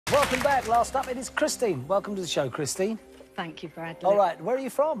Welcome back. Last up, it is Christine. Welcome to the show, Christine. Thank you, Bradley. All right, where are you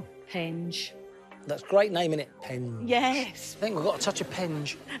from? Penge. That's a great name, innit? Penge. Yes. I think we've got a touch of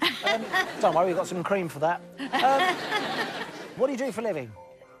Penge. Don't worry, we've got some cream for that. What do you do for a living?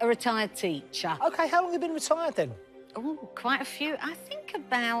 A retired teacher. OK, how long have you been retired, then? Oh, quite a few. I think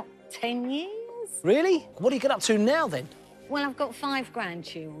about 10 years. Really? What do you get up to now, then? Well, I've got 5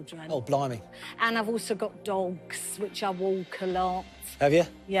 grandchildren. Oh, blimey. And I've also got dogs, which I walk a lot. Have you?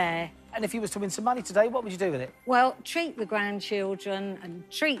 Yeah. And if you was to win some money today, what would you do with it? Well, treat the grandchildren and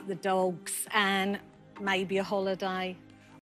treat the dogs and maybe a holiday.